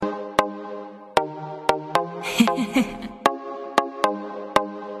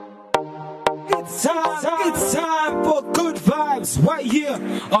It's time for good vibes right here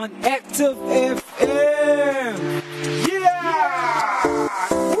on Active FM. Yeah!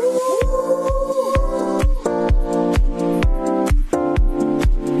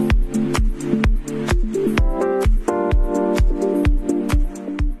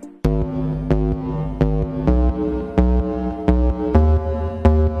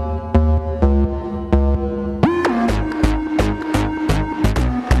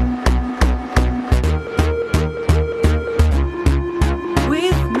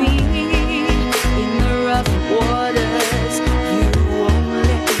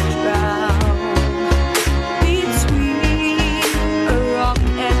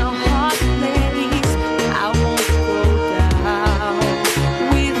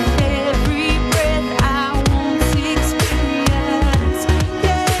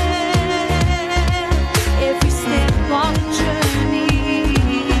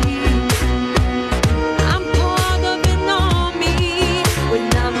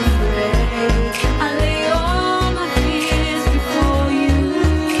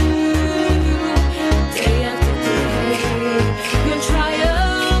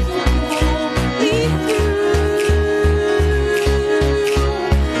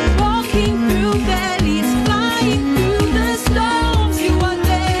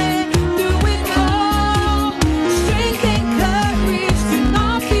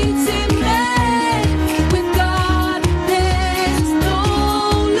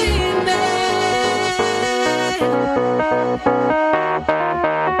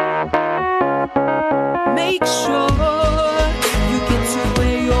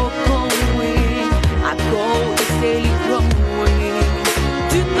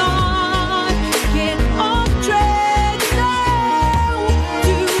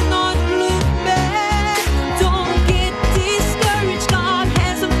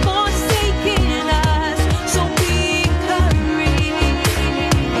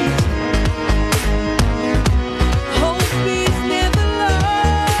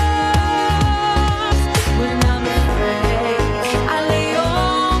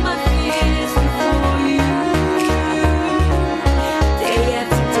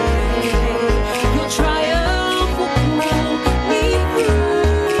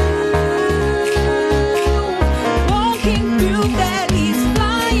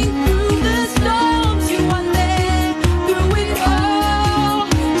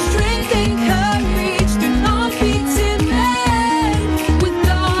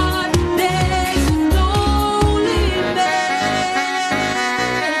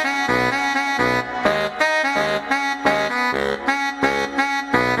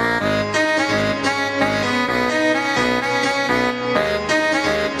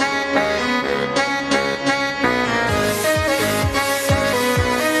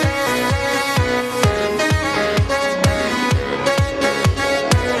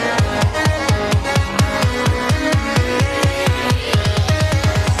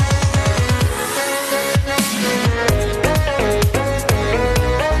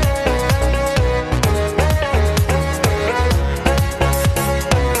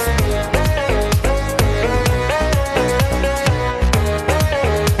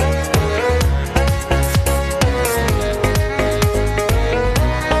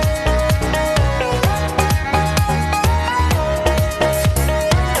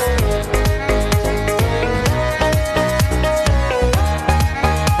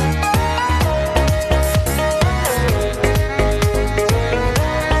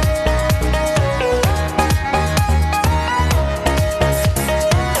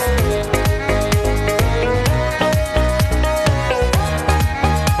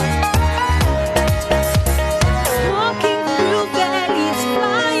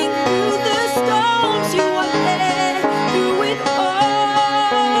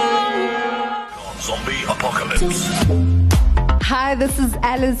 Hi, this is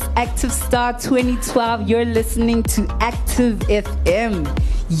Alice, Active Star 2012. You're listening to Active FM.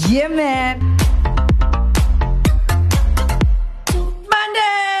 Yeah, man.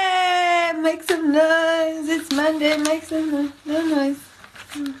 Monday! Make some noise. It's Monday. Make some noise.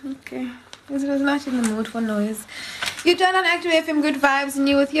 Okay. I was not in the mood for noise. You turn on Active FM Good Vibes and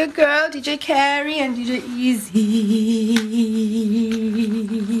you with your girl, DJ Carrie and DJ Easy.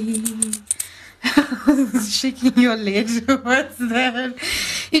 Shaking your leg. What's that?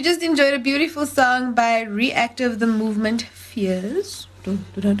 You just enjoyed a beautiful song by Reactive, the movement Fears.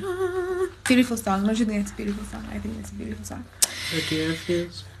 Beautiful song. Don't you think it's a beautiful song? I think it's a beautiful song. Do you have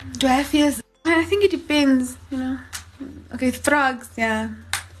fears? Do I have fears? I think it depends, you know. Okay, Thrugs, yeah.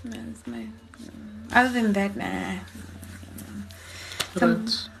 That's my. Other than that, nah.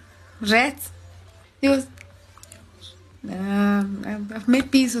 Rats. Rats. It was. I've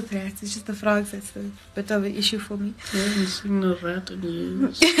made peace with rats. It's just the frogs that's a bit of an issue for me. I haven't seen a rat in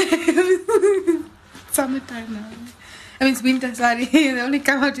years. Summertime now. I mean, it's winter, sorry. They only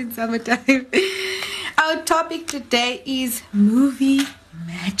come out in summertime. Our topic today is movie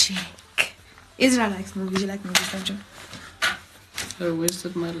magic. Israel likes movies. You like movies, don't you? I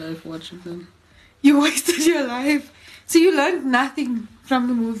wasted my life watching them. You wasted your life. So you learned nothing from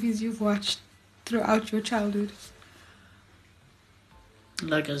the movies you've watched throughout your childhood.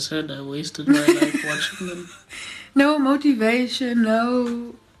 Like I said, I wasted my life watching them. No motivation,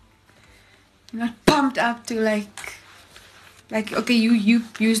 no. You're not pumped up to like okay, you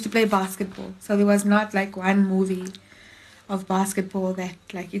used to play basketball, so there was not like one movie of basketball that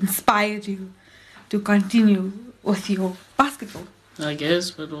like inspired you to continue with your basketball. I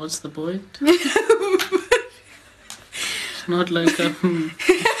guess, but what's the point? It's not like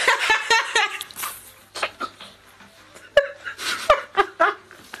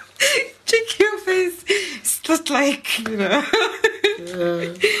Check your face. It's just like, you know.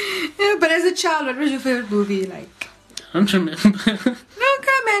 Yeah, but as a child, what was your favorite movie? Like, I don't remember. no,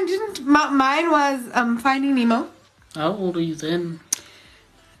 come on, didn't mine was Finding Nemo. How old were you then?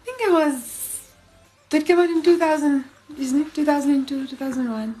 I think it was. That came out in 2000, isn't it? 2002,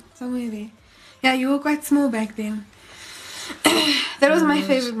 2001, somewhere there. Yeah, you were quite small back then. That was my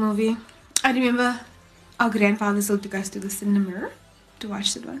favorite movie. I remember our grandfather still took us to the cinema to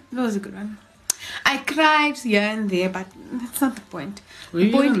watch that one. It was a good one. I cried here and there, but that's not the point. Were The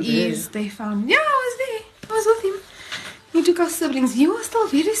you point even there? is they found. Yeah, I was there. I was with him. He took our siblings. You were still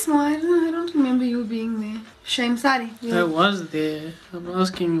very small. I don't remember you being there. Shame, sorry. I was there. I'm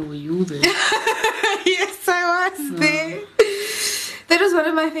asking you, were you there? Yes, I was there. That was one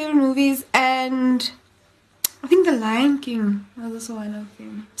of my favorite movies, and I think The Lion King was also one of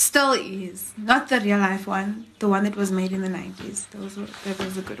them. Still is. Not the real life one, the one that was made in the 90s. That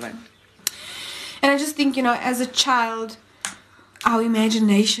was a good one. And I just think, you know, as a child, our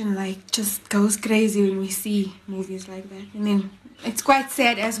imagination like just goes crazy when we see movies like that. And then it's quite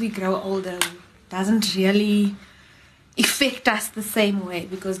sad as we grow older. It doesn't really affect us the same way,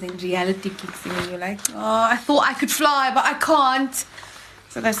 because then reality kicks in and you're like, oh, I thought I could fly, but I can't.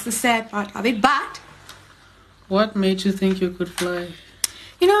 So that's the sad part of it. But What made you think you could fly?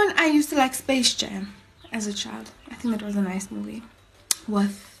 you know, I used to like Space Jam as a child. I think that was a nice movie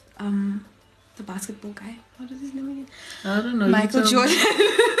with the basketball guy. What is his name again? I don't know. Michael you tell me. Jordan.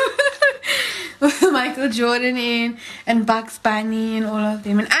 With Michael Jordan in, and Bugs Bunny and all of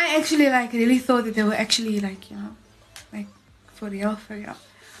them. And I actually like really thought that they were actually like, you know, like for real.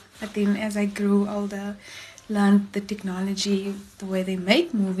 But then as I grew older, learned the technology, the way they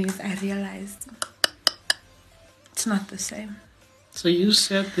make movies, I realized it's not the same. So you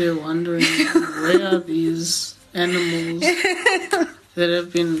sat there wondering, where are these animals that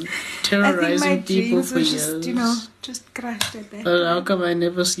have been I think my terrorizing people dreams for were years? just, you know, just crushed at that. But how come I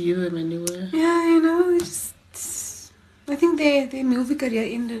never see them anywhere? Yeah, you know, it's just, I think their movie career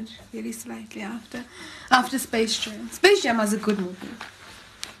ended very slightly after Space Jam. Space Jam was a good movie.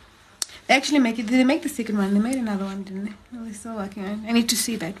 They actually did they make the second one? They made another one, didn't they? No, they're still working on it. I need to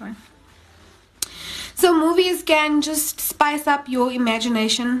see that one. So movies can just spice up your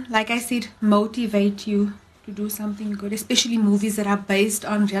imagination. Like I said, motivate you to do something good, especially movies that are based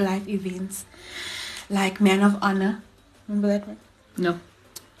on real life events. Like Man of Honor. Remember that one? No.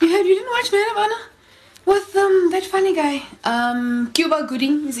 You didn't watch Man of Honor? With that funny guy. Cuba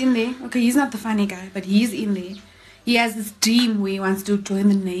Gooding is in there. Okay, he's not the funny guy, but he's in there. He has this dream where he wants to join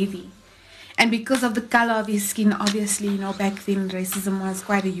the Navy. And because of the color of his skin, obviously, you know, back then racism was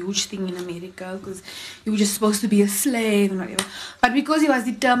quite a huge thing in America, because you were just supposed to be a slave and whatever. But because he was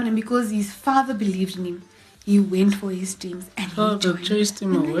determined and because his father believed in him, he went for his dreams and Oh, he they joined. chased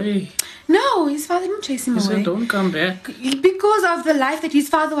him away. No, his father didn't chase him He away. said, don't come back. Because of the life that his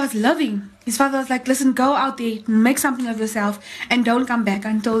father was living. His father was like, listen, go out there, make something of yourself, and don't come back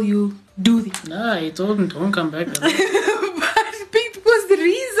until you do this. Nah, he told him, don't come back. But Pete was the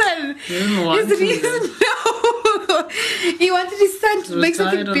reason. He didn't want His to. reason, no. He wanted his son He to was make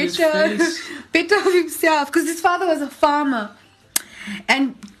something tired of his better, face. better of himself. Because his father was a farmer.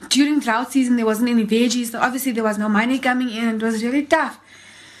 And during drought season, there wasn't any veggies. So obviously, there was no money coming in. And it was really tough.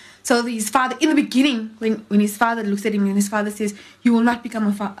 So his father, in the beginning, when his father looks at him and his father says, you will not become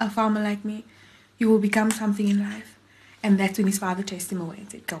a farmer like me. You will become something in life. And that's when his father chased him away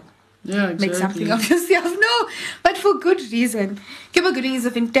and said, go. Yeah, exactly. Make something of yourself. No, but for good reason. Cuba Gooding is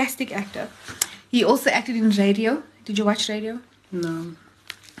a fantastic actor. He also acted in Radio. Did you watch Radio? No.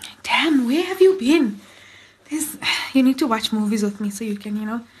 where have you been? You need to watch movies with me so you can,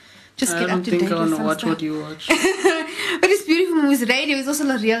 just get up to date with some I don't think I want to watch stuff. what you watch. But it's beautiful movies. Radio is also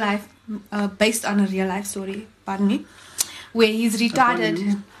a real life, based on a real life story, pardon me, where he's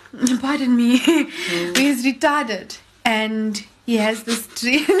retarded. Pardon me. Where he's retarded and he has this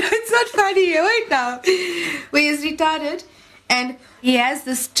dream. No, it's not funny. Wait now. Where he's retarded and he has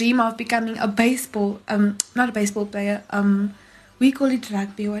this dream of becoming a baseball, not a baseball player. We call it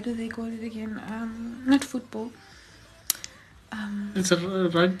rugby. What do they call it again? Not football. It's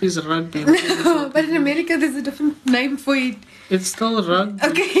rugby's rugby. But in America, there's a different name for it. It's still rugby.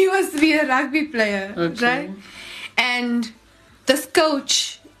 Okay, he wants to be a rugby player, Okay. right? And this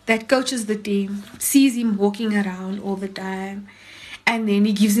coach that coaches the team sees him walking around all the time, and then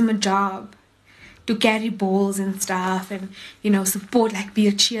he gives him a job to carry balls and stuff, and support, like be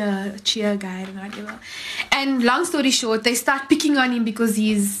a cheer guide and whatever. And long story short, they start picking on him because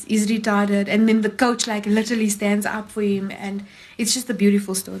he's retarded, and then the coach like literally stands up for him, and it's just a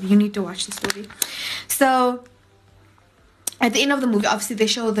beautiful story. You need to watch the story. So at the end of the movie, obviously they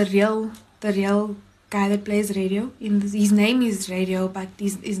show the real guy that plays Radio. His name is Radio, but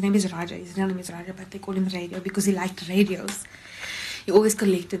his name is Raja. His real name is Raja, but they call him Radio because he liked radios. He always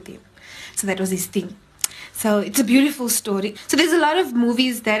collected them. So that was his thing. So it's a beautiful story. So there's a lot of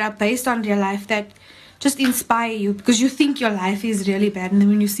movies that are based on real life that just inspire you because you think your life is really bad. And then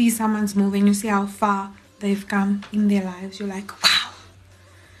when you see someone's movie and you see how far they've come in their lives, you're like, wow,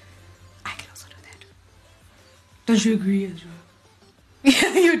 I can also do that. Don't you agree, Ezra?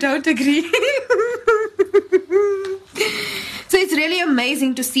 You don't agree. So it's really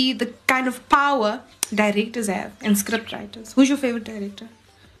amazing to see the kind of power directors have and script writers. Who's your favorite director?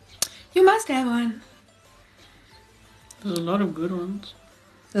 You must have one. There's a lot of good ones.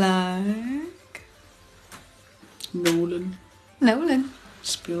 Like Nolan.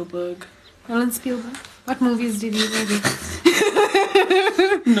 Spielberg. Spielberg. What movies did he make?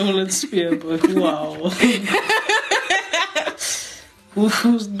 Nolan Spielberg. Wow.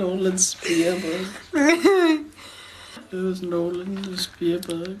 Who's Nolan Spielberg? There's Nolan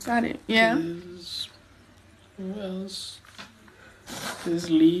Spielberg. Got it. Yeah. Who else? There's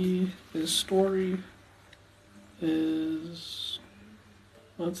Lee. There's Story. There's...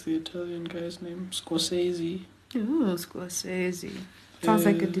 What's the Italian guy's name? Scorsese. Ooh, Scorsese. Sounds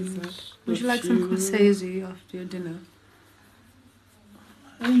like a dessert. Would you like some Scorsese after your dinner?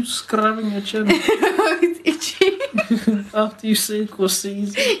 Why are you scrubbing your chin It's itchy. after you say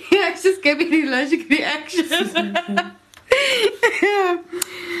Scorsese? Yeah, it's just giving an allergic reaction.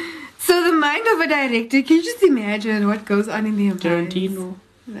 So the mind of a director, can you just imagine what goes on in their minds? Tarantino.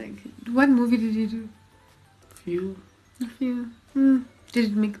 Like, what movie did he do? Few. A few. Did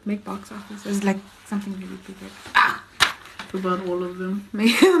it make box office? It was like something really big. About all of them.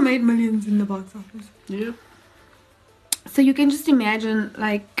 Made millions in the box office. Yep. So you can just imagine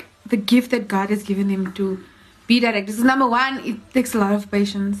like the gift that God has given him to be directors. Number one, it takes a lot of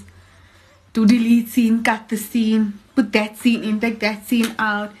patience to delete scene, cut the scene, put that scene in, take that scene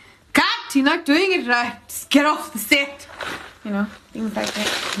out. Cut! You're not doing it right. Just get off the set. Things like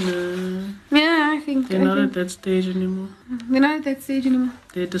that. No, Yeah, I think they're not at that stage anymore. they're not at that stage anymore.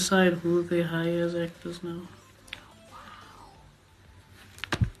 They decide who they hire as actors now.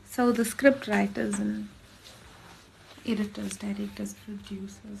 So the script writers and editors, directors,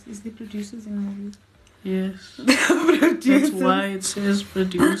 producers. Is there producers in movies? Yes. Producers. That's why it says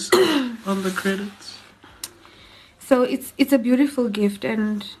producer on the credits. So it's a beautiful gift,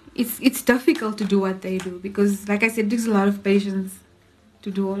 and it's difficult to do what they do because, like I said, it takes a lot of patience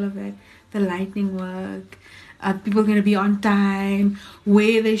to do all of that. The lighting work, people going to be on time,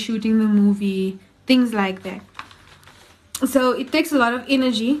 where they're shooting the movie, things like that. So it takes a lot of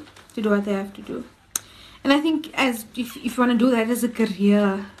energy to do what they have to do. And I think if you want to do that as a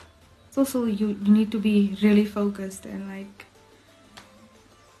career, it's also you need to be really focused and like,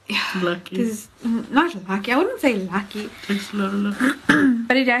 Lucky. because not lucky, I wouldn't say lucky, Takes a lot of luck.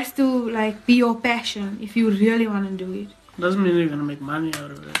 but it has to like be your passion if you really want to do it. Doesn't mean you're gonna make money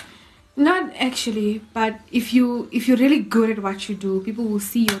out of it. Not actually, but if you're really good at what you do, people will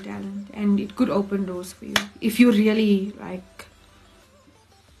see your talent and it could open doors for you if you really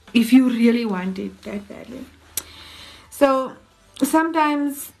want it that badly. So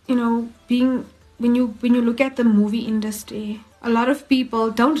sometimes, when you look at the movie industry, a lot of people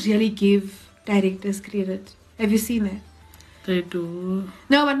don't really give directors credit. Have you seen it? They do.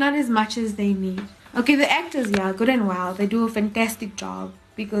 No, but not as much as they need. Okay, the actors, yeah, good and well. They do a fantastic job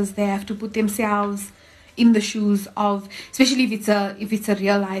because they have to put themselves in the shoes of, especially if it's a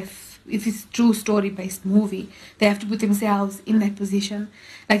real life it's true story-based movie, they have to put themselves in that position.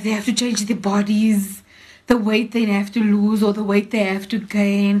 Like, they have to change their bodies, the weight they have to lose or the weight they have to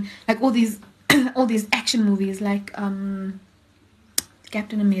gain. Like, all these all these action movies, like Captain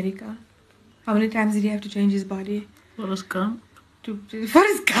America. How many times did he have to change his body? Forrest Gump.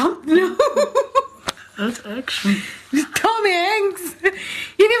 Forrest Gump? No. That's action. Tom Hanks.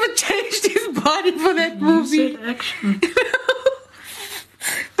 He never changed his body for that movie. You said action.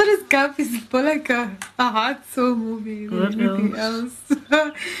 Forrest Gump is more like a heart soul movie than What anything else.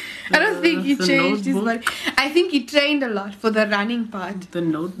 I don't think he The changed his Notebook. body. I think he trained a lot for the running part. The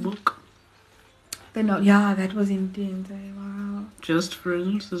Notebook. Yeah, that was intense. Wow. Just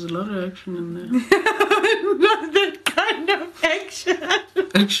Friends. There's a lot of action in there. Not that kind of action.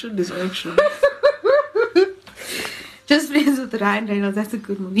 Action is action. Just Friends with Ryan Reynolds. That's a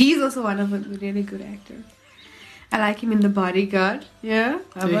good movie. He's also one of a really good actors. I like him in The Bodyguard. Yeah,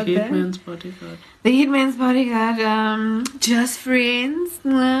 how The about that? Hitman's Bodyguard. The Hitman's Bodyguard. Just Friends.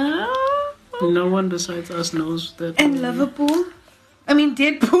 Wow. No one besides us knows that. And movie. Liverpool. I mean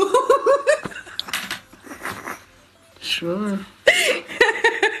Deadpool. Sure.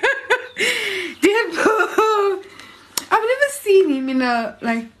 Deadpool. I've never seen him in a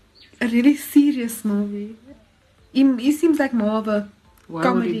really serious movie. He seems like more of a Why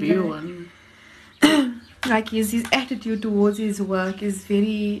comedy would he be guy. one? Like his attitude towards his work is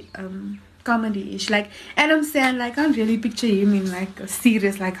very comedy-ish. Like Adam Sandler, I can't really picture him in like a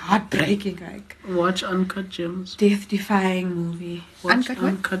serious, like heartbreaking, like Watch Uncut Gems. death-defying movie. Watch Uncut what?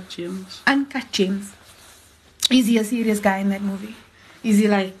 Uncut Gems. Uncut Gems. Is he a serious guy in that movie? Is he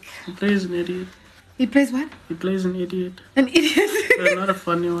like... He plays an idiot. He plays what? He plays an idiot. An idiot. But not a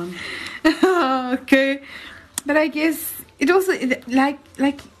funny one. Okay. But I guess it also, like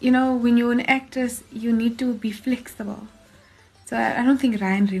you know, when you're an actress, you need to be flexible. So I don't think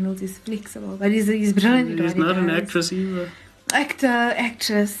Ryan Reynolds is flexible, but he's brilliant. at He's what he not an does. actress either.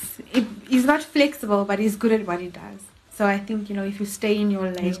 Actress. He's not flexible, but he's good at what he does. So I think, you know, if you stay in your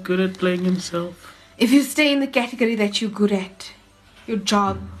lane, He's good at playing himself. if you stay in the category that you're good at, your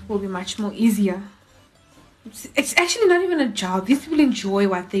job will be much more easier. It's actually not even a job. These people enjoy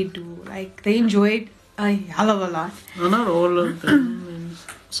what they do. Like, they enjoy it a hell of a lot. No, not all of them. I mean,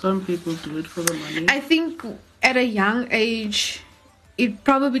 some people do it for the money. I think at a young age, it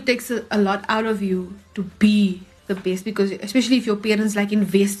probably takes a lot out of you to be the best, because especially if your parents like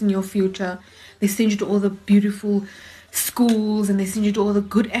invest in your future, they send you to all the beautiful schools and they send you to all the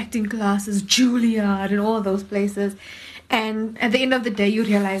good acting classes, Juilliard and all those places. And at the end of the day, you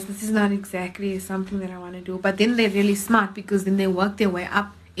realize this is not exactly something that I want to do. But then they're really smart, because then they work their way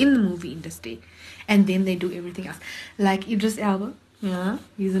up in the movie industry. And then they do everything else. Like Idris Elba. Yeah,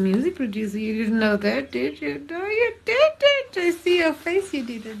 he's a music producer. You didn't know that, did you? No, you didn't. I see your face. You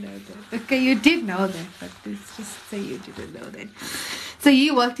didn't know that. Okay, you did know that, but let's just say you didn't know that. So he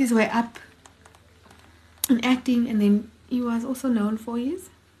worked his way up in acting, and then he was also known for his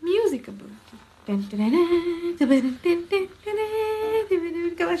music ability. Come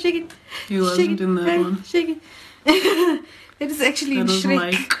on, shake it. He wasn't in that one. Shake it. It is actually in That was Shrek.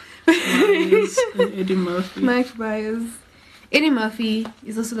 Mike Myers and Eddie Murphy. Mike Myers. Eddie Murphy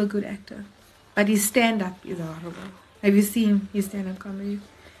is also a good actor, but his stand-up is horrible. Have you seen his stand-up comedy?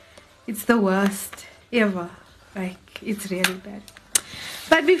 It's the worst ever. Like, it's really bad.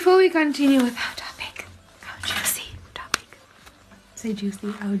 But before we continue with our topic, our juicy topic. Say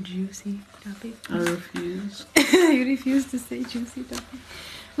juicy, our juicy topic. I refuse. You refuse to say juicy topic.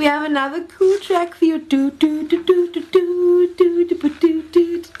 We have another cool track for you. Do do do do do do do do do do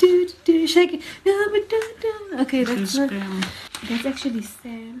do do do. Shake it. Okay, Who's that's not. Spam? That's actually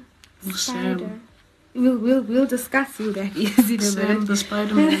Sam. Who's Spider. Sam? We'll discuss who that is in a Sam minute. the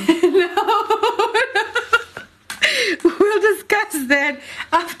Spider-Man. We'll discuss that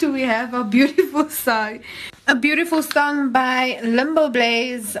after we have a beautiful song. A beautiful song by Limbo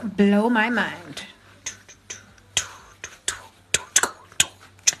Blaze, Blow My Mind.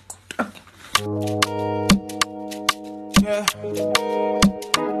 Yeah.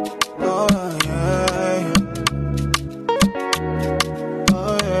 Oh, yeah.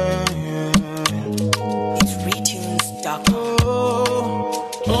 Oh, yeah. It's retunes.com.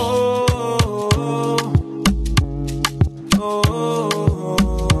 Oh, oh,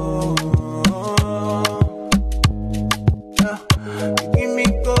 yeah. You give me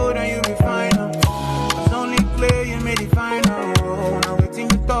gold and you be fine. It's only clear you made it final. Now waiting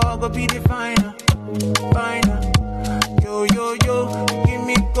you talk will be the final. Yo, yo, yo.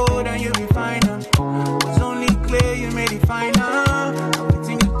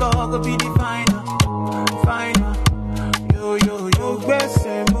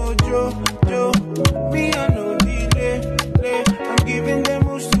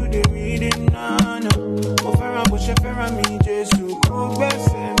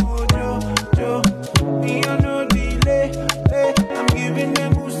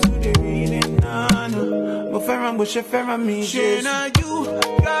 but she fair me. She now you,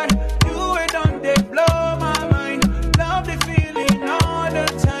 God, you it on they blow my mind. Love the feeling all the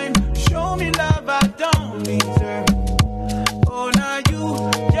time. Show me love I don't deserve. Oh now you,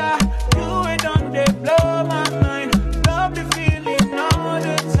 yeah, you it on they blow my mind. Love the feeling all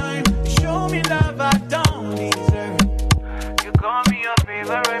the time. Show me love I don't deserve. You call me your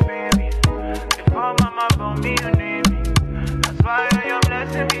favorite baby. Before mama born me you name me. That's why you're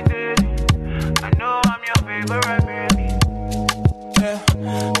blessing me daily. I know I'm your favorite baby. Yeah.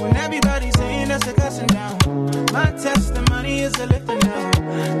 When everybody's saying that's a cussing down, my testimony is a lifting down.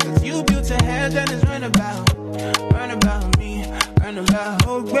 Cause you built a hedge and it's run about me, run about.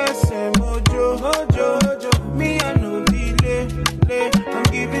 Oh, blessed mojo, mojo, mojo. Me, I know delay. I'm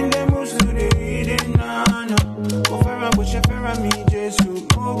giving them moves to the reading, nah. Oh, Farah, but you Farah me, Jesus.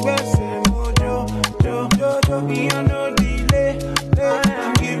 Oh, blessed mojo, jojo. Me, I know delay.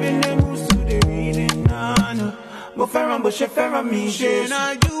 I'm giving them moves to the reading, nah. But Farah, but you Farah me, Jesus.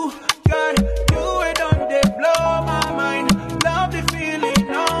 Now you, God, you it on they blow my mind. Love the feeling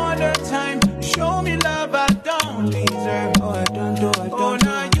all the time. Show me love I don't deserve. Oh, I don't. Oh,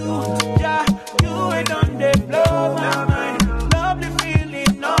 now you, yeah, you it on they blow my mind. Love the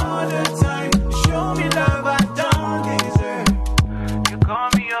feeling all the time. Show me love I don't deserve. You call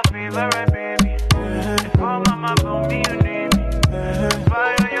me your favorite baby. Before mama born me you name me. That's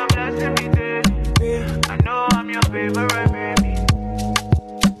why you're blessing me daily. I know I'm your favorite baby.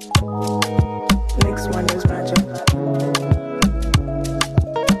 Next one is magic.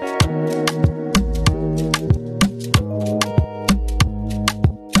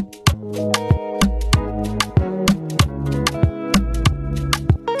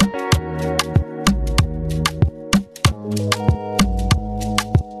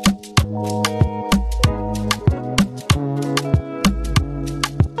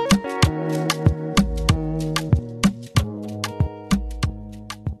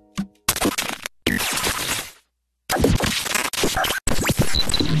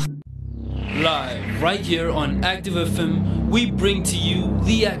 Live, right here on Active FM, we bring to you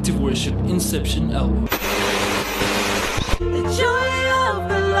the Active Worship Inception album. The joy of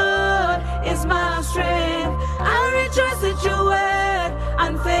the Lord is my strength. I rejoice at your word,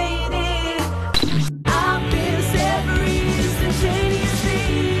 unfading. I've been set free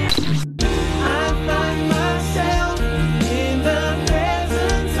instantaneously. I find myself in the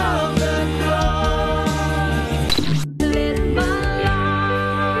presence of the cross. Let my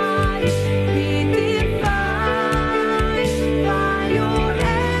life be defined by your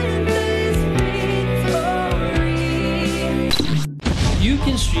endless victory. You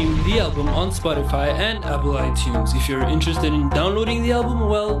can stream the album on Spotify and Apple iTunes. If you're interested in downloading the album,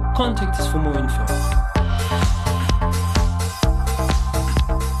 well, contact us for more info.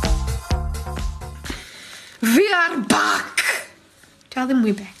 We are back. Tell them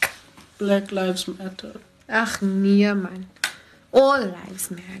we're back. Black Lives Matter. Ach nee man. All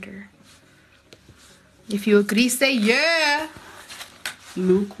lives matter. If you agree, say yeah.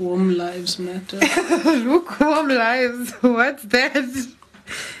 Lukewarm Lives Matter. Lukewarm lives. What's that?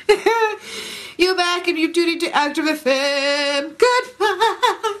 You're back and you tuned into Active FM. Good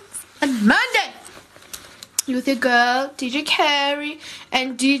vibes. On Monday. You with your girl, DJ Carrie,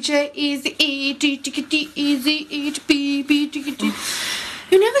 and DJ Easy E, Easy E, B.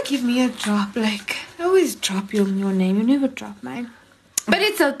 You never give me a drop, like, I always drop your name. You never drop mine. But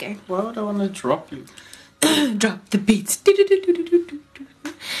it's okay. Why would I want to drop you? Drop the beats.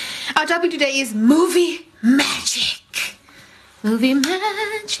 Our topic today is movie magic. Movie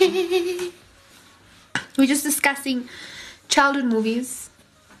magic. We're just discussing childhood movies,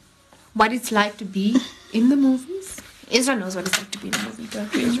 what it's like to be in the movies. Ezra knows what it's like to be in a movie.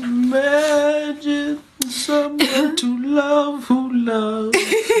 Don't you? Imagine someone to love who loves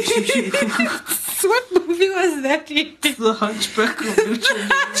you. What movie was that? The Hunchback of Notre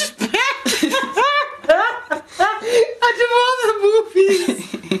Dame. Out of all the movies,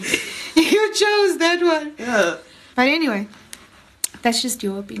 you chose that one. Yeah. But anyway, that's just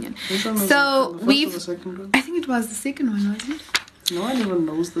your opinion. Which one was So it? The first or we've. the second one? I think it was the second one, wasn't it? No one even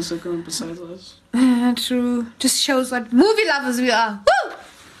knows the second one besides us. True. Just shows what movie lovers we are. Woo!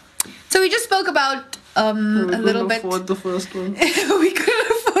 So we just spoke about a little bit. Afford the first one. We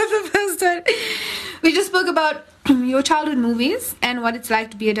couldn't afford the first one. We just spoke about your childhood movies and what it's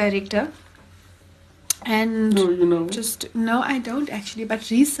like to be a director. And No, you know. no, I don't actually. But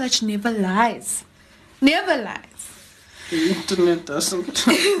research never lies. Never lies. The internet doesn't.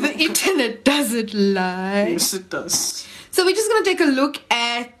 The internet doesn't lie. Yes, it does. So we're just gonna take a look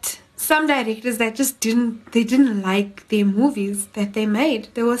at some directors that just didn't like their movies that they made.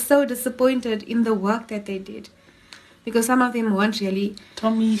 They were so disappointed in the work that they did. because some of them weren't really.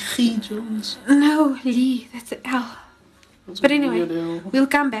 Tommy Lee Jones. No, Lee, that's an L. That's But a anyway, weird L. we'll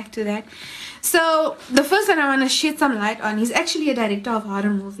come back to that. So, the first one I want to shed some light on, he's actually a director of horror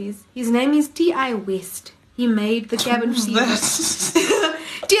movies. His name is T.I. West. He made the Cabin Fever. That's-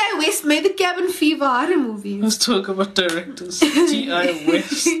 T.I. West made the Cabin Fever horror movies. Let's talk about directors. T.I.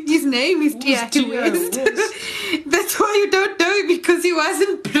 West. His name is T.I. T.I. West. West? That's why you don't know him, because he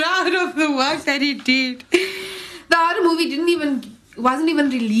wasn't proud of the work that he did. The horror movie wasn't even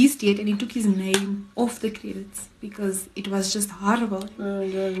released yet, and he took his name off the credits because it was just horrible.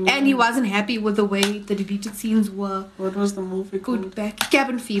 And he wasn't happy with the way the deleted scenes were What was the movie called? put back.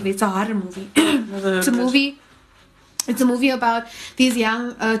 Cabin Fever. It's a horror movie. Never It's a heard of it. movie. It's a movie about these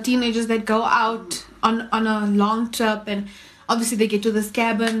young teenagers that go out on a long trip, and obviously they get to this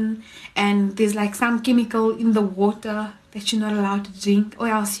cabin, and there's like some chemical in the water that you're not allowed to drink, or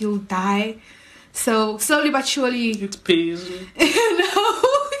else you'll die. So slowly but surely, It's peas. no,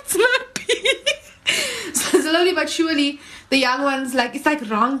 it's not pee. So slowly but surely, the young ones, like, it's like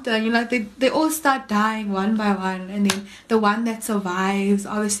wrong turn, you know, they all start dying one by one, and then the one that survives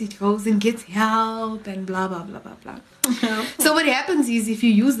obviously goes and gets help and blah blah blah blah blah. So what happens is, if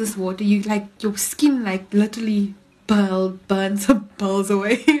you use this water, you like your skin like literally burns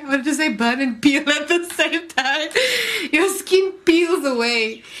away. I wanted to say burn and peel at the same time. Your skin peels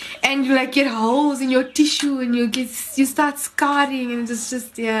away, and you like get holes in your tissue, and you start scarring, and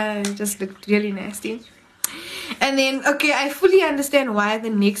it just looked really nasty. And then, okay, I fully understand why the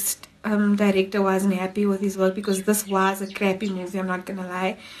next director wasn't happy with his work, because this was a crappy movie, I'm not gonna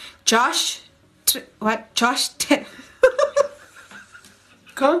lie. Josh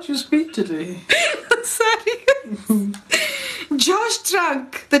Can't you speak today? Sorry. Josh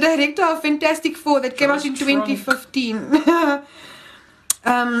Trank, the director of Fantastic Four that came out in Josh Trank. 2015.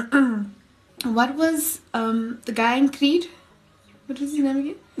 What was the guy in Creed? What was his name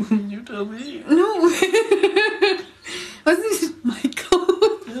again? You tell me. No. Wasn't it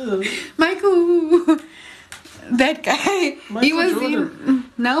Michael? Yeah. Michael who? That guy. He Michael was Jordan. in...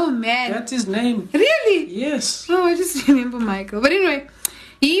 No, man. That's his name. Really? Yes. Oh, I just remember Michael. But anyway,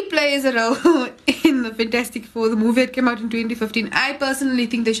 he plays a role in the Fantastic Four, the movie that came out in 2015. I personally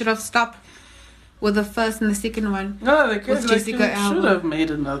think they should have stopped with the first and the second one. No, they With Jessica Alba. should have made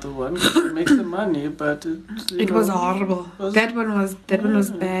another one to make the money, but It was horrible. That one was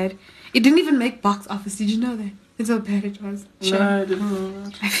bad. It didn't even make box office. Did you know that? That's how bad it was. Shame. No, I didn't know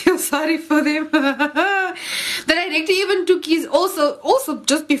that. I feel sorry for them. The director even took his also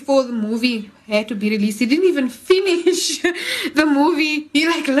just before the movie had to be released, he didn't even finish the movie. He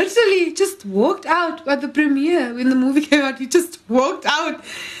like literally just walked out at the premiere when the movie came out. He just walked out.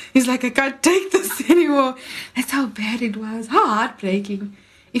 He's like, I can't take this anymore. That's how bad it was. How heartbreaking.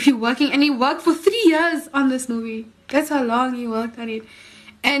 If you're working, and he worked for 3 years on this movie. That's how long he worked on it,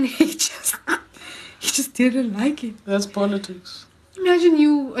 and he just didn't like it. That's politics. Imagine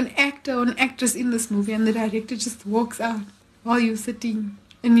you, an actor or an actress in this movie, and the director just walks out while you're sitting,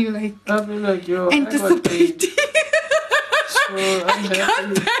 and you're like I'll be like, yo, I got paid. anticipating. So I'm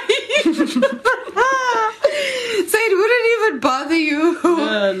happy. So it wouldn't even bother you.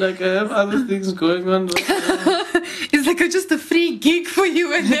 Yeah, like I have other things going on. It's like just a free gig for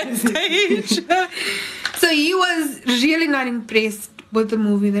you at that stage. So he was really not impressed with the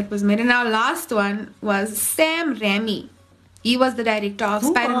movie that was made. And our last one was Sam Raimi. He was the director of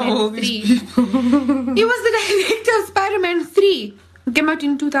Spider-Man 3. He was the director of Spider-Man 3. It came out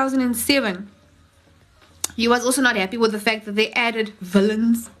in 2007. He was also not happy with the fact that they added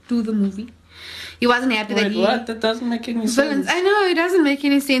villains to the movie. He wasn't happy that Wait, he... what? That doesn't make any Villains. sense. I know, it doesn't make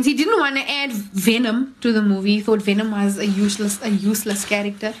any sense. He didn't want to add Venom to the movie. He thought Venom was a useless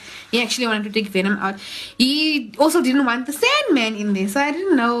character. He actually wanted to take Venom out. He also didn't want the Sandman in there. So I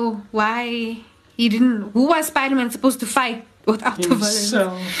didn't know why he didn't... Who was Spider-Man supposed to fight without the villains?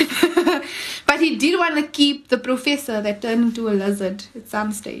 Himself. But he did want to keep the professor that turned into a lizard at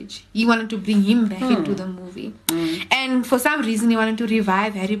some stage. He wanted to bring him back into the movie. And for some reason he wanted to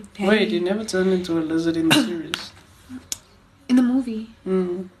revive Harry. Wait, he never turned into a lizard in the series. In the movie.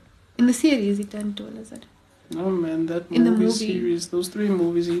 Mm. In the series he turned into a lizard. No man, that In the movie movie. series, those 3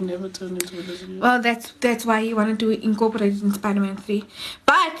 movies, he never turned into a lizard. Well, that's why he wanted to incorporate it in Spider-Man 3.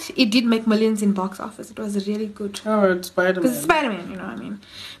 But it did make millions in box office. It was really good. Oh, it's Spider-Man. Because it's Spider-Man, you know what I mean.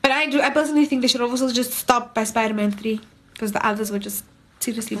 But I personally think they should also just stop by Spider-Man 3. Because the others were just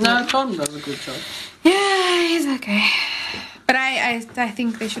seriously No, boring. Tom does a good job. Yeah, he's okay. But I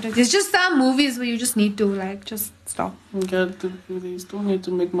think they should have. There's just some movies where you just need to like just stop. They still need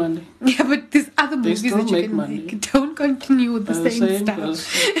to make money. Yeah, but there's other movies still that you make can money. make. Don't continue with the By the same same stuff.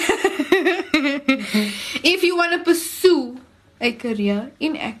 person. If you want to pursue a career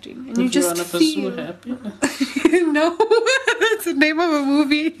in acting, and you If you just wanna feel pursue happiness. no, that's the name of a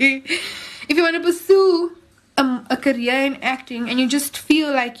movie. If you want to pursue a career in acting, and you just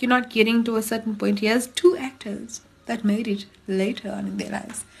feel like you're not getting to a certain point, here's 2 actors that made it later on in their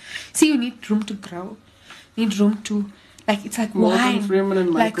lives. See, you need room to grow. You need room to, like, it's like Morgan wine, Freeman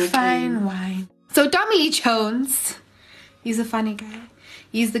and like Michael fine Caine. wine. So Tommy Lee Jones, he's a funny guy.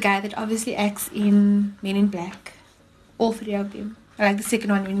 He's the guy that obviously acts in Men in Black. All 3 of them. I like the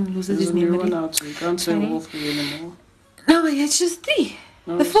second one when he loses There's his a new memory. one out, so you can't say Funny. all 3 anymore. No, but it's just 3.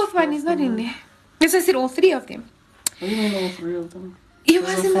 No, The it's 4th one is not in there. Yes, I said all 3 of them. What do you mean all 3 of them? He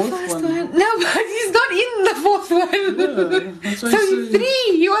There's was a in the 4th first one. one. No, but he's not in the 4th one. Yeah, that's what So I he's said. 3.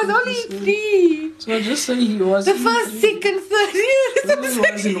 He was only That's what I 3. So I just say he was The in first, 3. second, third. He He was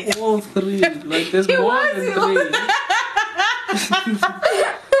in all 3. Like there's He more was than in all- 3.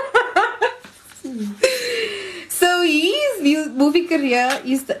 So his movie career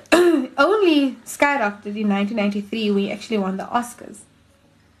is the only skyrocketed in 1993 when he actually won the Oscars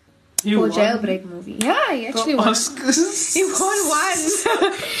You for won Jailbreak movie. Yeah, he the actually won. Oscars. He won one.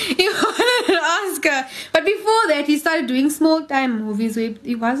 He won an Oscar. But before that, he started doing small-time movies where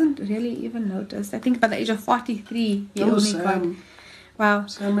he wasn't really even noticed. I think by the age of 43, he Oh, only got... Sam. Wow.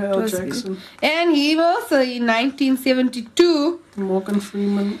 Samuel L. It was Jackson. And he also, in 1972, Morgan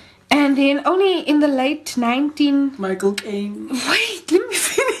Freeman. and then only in the late Michael Caine. Wait, let me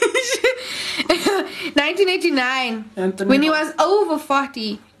finish. 1989, Anthony when he Hopkins. was over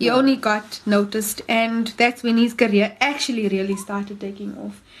 40, he only got noticed, and that's when his career actually really started taking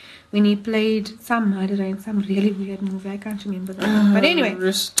off. When he played some murderer in some really weird movie, I can't remember the name. But anyway,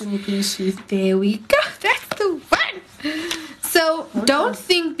 Rest in peace, Heath. there we go. That's the one. So don't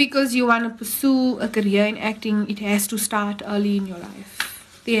think because you want to pursue a career in acting, it has to start early in your life.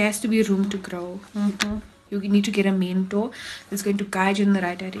 There has to be room to grow. You need to get a mentor that's going to guide you in the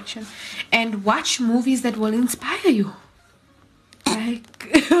right direction. And watch movies that will inspire you. Like,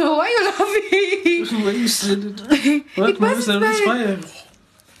 why are you laughing? When you said it. What It was movies that inspiring. inspire?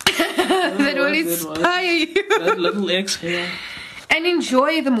 That will What that was. inspire you. That little exhale. And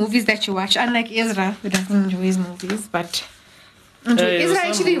enjoy the movies that you watch. Unlike Ezra, who doesn't enjoy his movies, but enjoy. Hey, Ezra some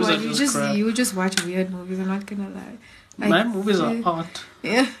actually movies are watch. just crap. You just watch weird movies. I'm not gonna lie. My movies are art.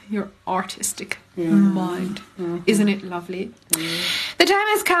 Yeah, your artistic mind. Isn't it lovely? The time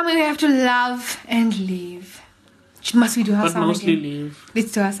has come when we have to love and leave. Must we do our But song mostly again? leave.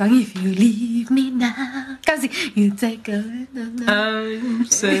 Let's do our song. If you leave me now, come see, you take a I'm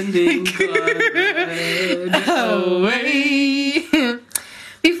sending God away. away.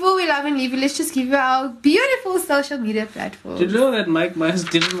 Before we love and leave you, let's just give you our beautiful social media platform. Did you know that Mike Myers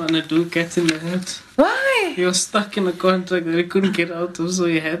didn't want to do Cat in the Hat? Why? He was stuck in a contract that he couldn't get out of, so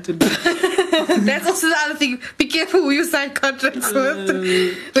he had to do it. That's also the other thing. Be careful who you sign contracts with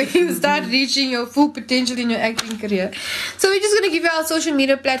when you start reaching your full potential in your acting career. So we're just going to give you our social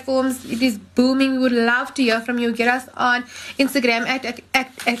media platforms. It is booming. We would love to hear from you. Get us on Instagram at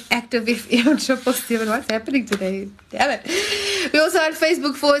ActiveFM777. What's happening today? Damn it. We're also on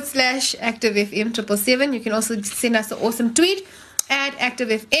Facebook /ActiveFM777. You can also send us an awesome tweet at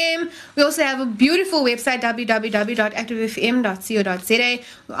ActiveFM. We also have a beautiful website, www.activefm.co.za.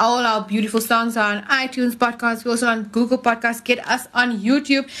 All our beautiful songs are on iTunes Podcasts. We're also on Google Podcasts. Get us on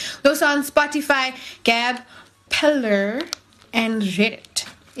YouTube. We're also on Spotify, Gab, Pillar, and Reddit.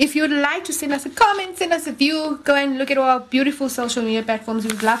 If you would like to send us a comment, send us a view, go and look at all our beautiful social media platforms.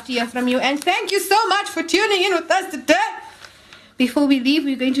 We would love to hear from you. And thank you so much for tuning in with us today. Before we leave,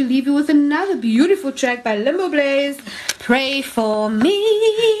 we're going to leave you with another beautiful track by Limbo Blaze. Pray for me.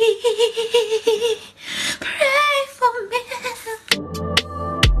 Pray for me.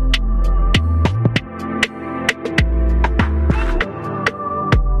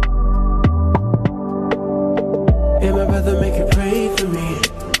 Yeah, my brother, make it pray for me.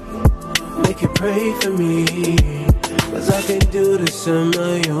 Make it pray for me. 'Cause I can't do this on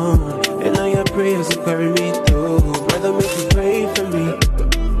my own. And all your prayers will carry me through. Brother, make it pray for me.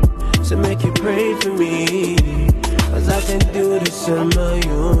 So make it pray for me. 'Cause I can't do this on my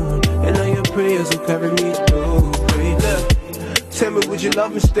own. And all your prayers will carry me through. Pray. Look, tell me, would you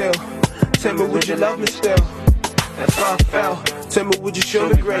love me still? Tell me, would you love me still? If I fell, tell me, would you show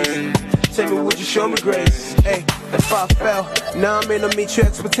me grace? Tell me, would you show me grace? Hey, if I fell, now I may not meet your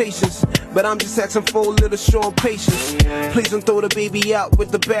expectations, but I'm just asking for a little strong patience. Please don't throw the baby out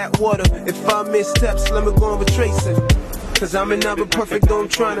with the bad water. If I missteps, let me go and retrace it. Cause I'm never perfect, though I'm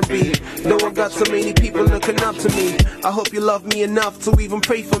trying to be. Though I got so many people looking up to me. I hope you love me enough to even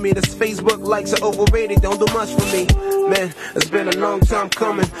pray for me. This Facebook likes are overrated, don't do much for me. Man, it's been a long time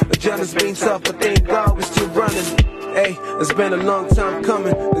coming. The journey's been tough, but thank God we're still running. Hey, it's been a long time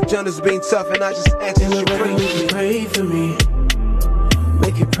coming. The journey's been tough, and I just ask you to pray for me.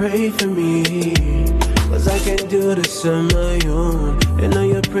 Make you pray for me. Cause I can't do this on my own. And all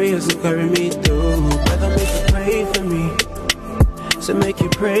your prayers will carry me through. Brother, make you pray for me. So make you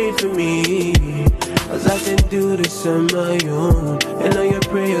pray for me. Cause I can't do this on my own. And all your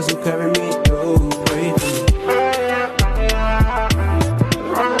prayers will carry me through. Pray for me.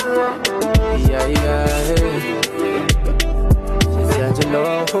 Yeah, yeah.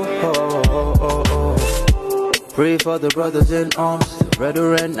 Pray for the brothers in arms, the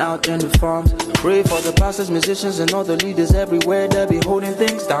brethren out in the farms. Pray for the pastors, musicians, and all the leaders everywhere that be holding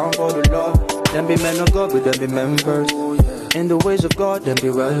things down for the Lord. Them be men of God, but them be members. In the ways of God, them be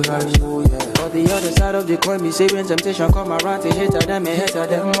well versed. For the other side of the coin, be saving temptation come around to hit at them and hit at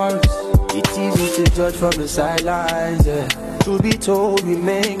them worse. It's easy to judge from the sidelines, yeah. Truth be told, we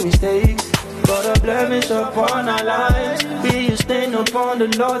make mistakes. Got a blemish upon our lives. Be a stain upon the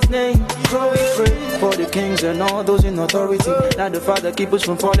Lord's name. So we pray for the kings and all those in authority. That the Father keep us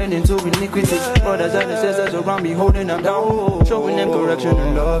from falling into iniquity. Brothers and sisters around me holding them down, showing them correction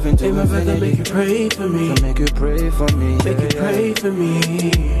and love into infinity. Hey, my brother, make you pray for me. So make you pray for me. Make you pray for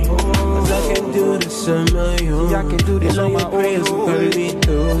me. Cause I can do this on my own. Yeah, I can do this on my own. Prayers will carry me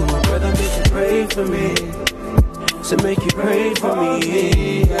through. My brother, make you pray for me. So make you pray for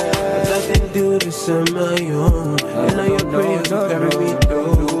me. Cause I can do this on my own. And all your prayers will carry me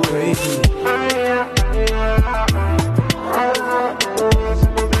through. Pray for me.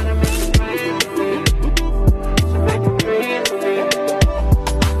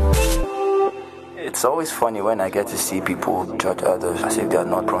 It's always funny when I get to see people judge others as if they are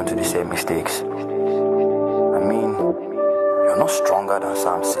not prone to the same mistakes. I mean, you're not stronger than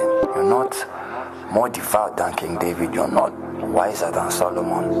Samson. You're not more devout than King David. You're not wiser than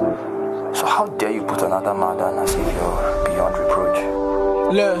Solomon. So how dare you put another man down as if you're beyond reproach?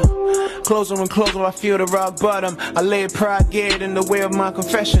 Look, closer and closer I feel the rock bottom. I let pride get in the way of my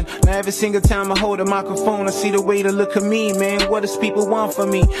confession. Now every single time I hold a microphone, I see the way to look at me, man. What does people want from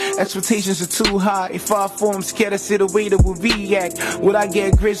me? Expectations are too high. If I form scared to see the way that we react. Would I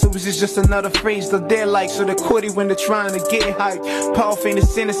get grits, or was it just another phrase that they're like? So they're quitty when they're trying to get hyped. Power ain't a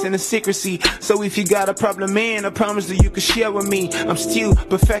sentence and a secrecy. So if you got a problem, man, I promise that you can share with me. I'm still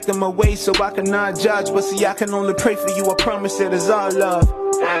perfecting my way so I cannot judge. But see, I can only pray for you. I promise that it's all love.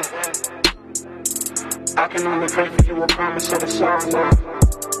 I can only pray for you, I promise that it's all love.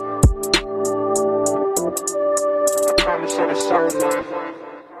 I promise that it's all love.